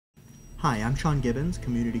Hi, I'm Sean Gibbons,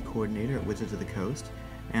 Community Coordinator at Wizards of the Coast,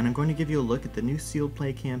 and I'm going to give you a look at the new sealed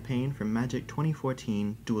play campaign from Magic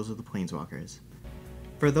 2014 Duels of the Planeswalkers.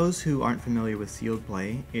 For those who aren't familiar with sealed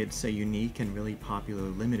play, it's a unique and really popular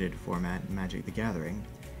limited format in Magic the Gathering.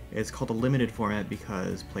 It's called a limited format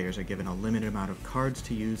because players are given a limited amount of cards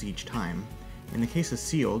to use each time. In the case of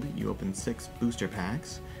sealed, you open 6 booster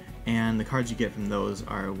packs, and the cards you get from those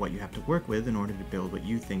are what you have to work with in order to build what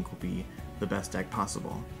you think will be the best deck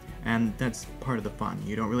possible. And that's part of the fun.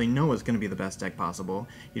 You don't really know what's going to be the best deck possible.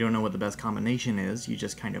 You don't know what the best combination is. You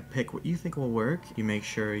just kind of pick what you think will work. You make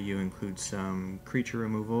sure you include some creature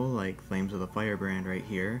removal, like Flames of the Firebrand right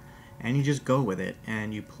here, and you just go with it,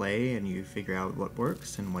 and you play, and you figure out what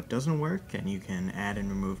works and what doesn't work, and you can add and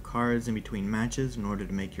remove cards in between matches in order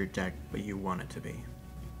to make your deck what you want it to be.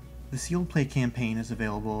 The sealed play campaign is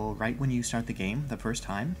available right when you start the game the first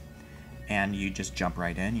time, and you just jump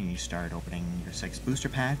right in and you start opening your 6 booster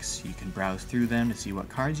packs. You can browse through them to see what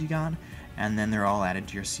cards you got, and then they're all added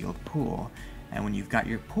to your sealed pool. And when you've got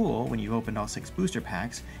your pool, when you've opened all 6 booster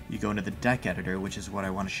packs, you go into the deck editor, which is what I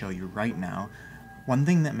want to show you right now. One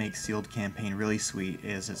thing that makes sealed campaign really sweet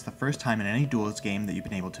is it's the first time in any Duels game that you've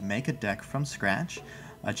been able to make a deck from scratch,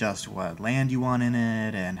 adjust what land you want in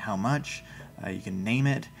it and how much, you can name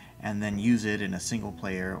it, and then use it in a single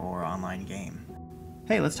player or online game.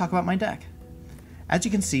 Hey, let's talk about my deck. As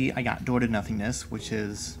you can see, I got Door to Nothingness, which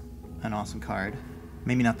is an awesome card.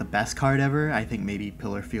 Maybe not the best card ever. I think maybe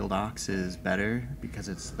Pillarfield Ox is better because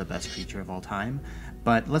it's the best creature of all time.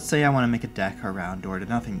 But let's say I want to make a deck around Door to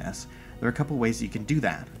Nothingness. There are a couple ways you can do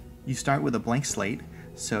that. You start with a blank slate,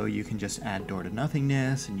 so you can just add Door to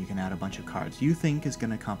Nothingness, and you can add a bunch of cards you think is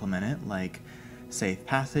going to complement it, like Safe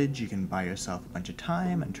Passage. You can buy yourself a bunch of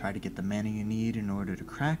time and try to get the mana you need in order to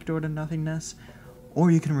crack Door to Nothingness. Or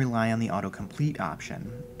you can rely on the autocomplete option,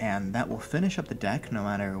 and that will finish up the deck no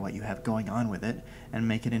matter what you have going on with it, and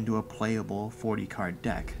make it into a playable 40-card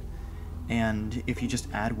deck. And if you just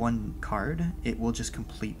add one card, it will just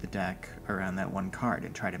complete the deck around that one card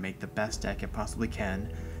and try to make the best deck it possibly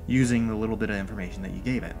can using the little bit of information that you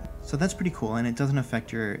gave it. So that's pretty cool, and it doesn't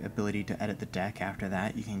affect your ability to edit the deck after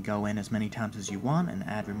that. You can go in as many times as you want and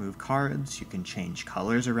add remove cards. You can change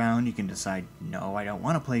colors around. You can decide, no, I don't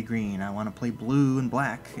want to play green, I want to play blue and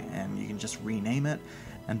black, and you can just rename it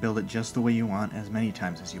and build it just the way you want as many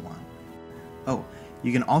times as you want. Oh,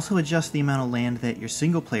 you can also adjust the amount of land that your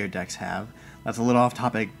single-player decks have. That's a little off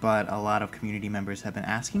topic, but a lot of community members have been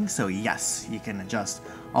asking, so yes, you can adjust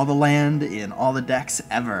all the land in all the decks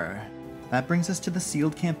ever. That brings us to the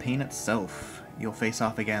sealed campaign itself. You'll face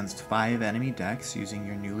off against 5 enemy decks using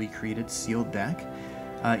your newly created sealed deck.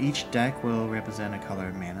 Each deck will represent a color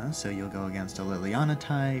of mana, so you'll go against a Liliana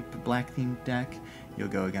type, black-themed deck, you'll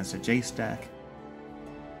go against a Jace deck,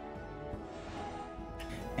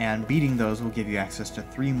 and beating those will give you access to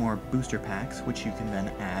 3 more booster packs, which you can then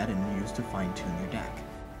add and use to fine-tune your deck.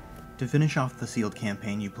 To finish off the sealed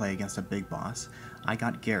campaign, you play against a big boss. I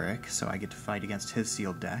got Garrick, so I get to fight against his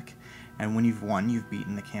sealed deck, and when you've won, you've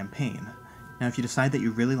beaten the campaign. Now if you decide that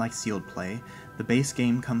you really like sealed play, the base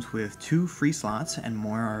game comes with 2 free slots and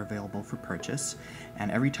more are available for purchase, and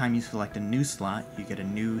every time you select a new slot, you get a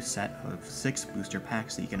new set of 6 booster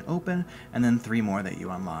packs that you can open, and then 3 more that you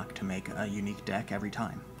unlock to make a unique deck every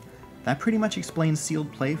time. That pretty much explains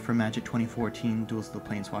sealed play for Magic 2014 Duels of the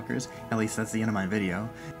Planeswalkers. At least that's the end of my video.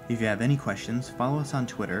 If you have any questions, follow us on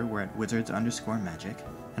Twitter, we're at wizards_magic,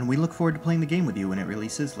 and we look forward to playing the game with you when it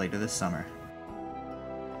releases later this summer.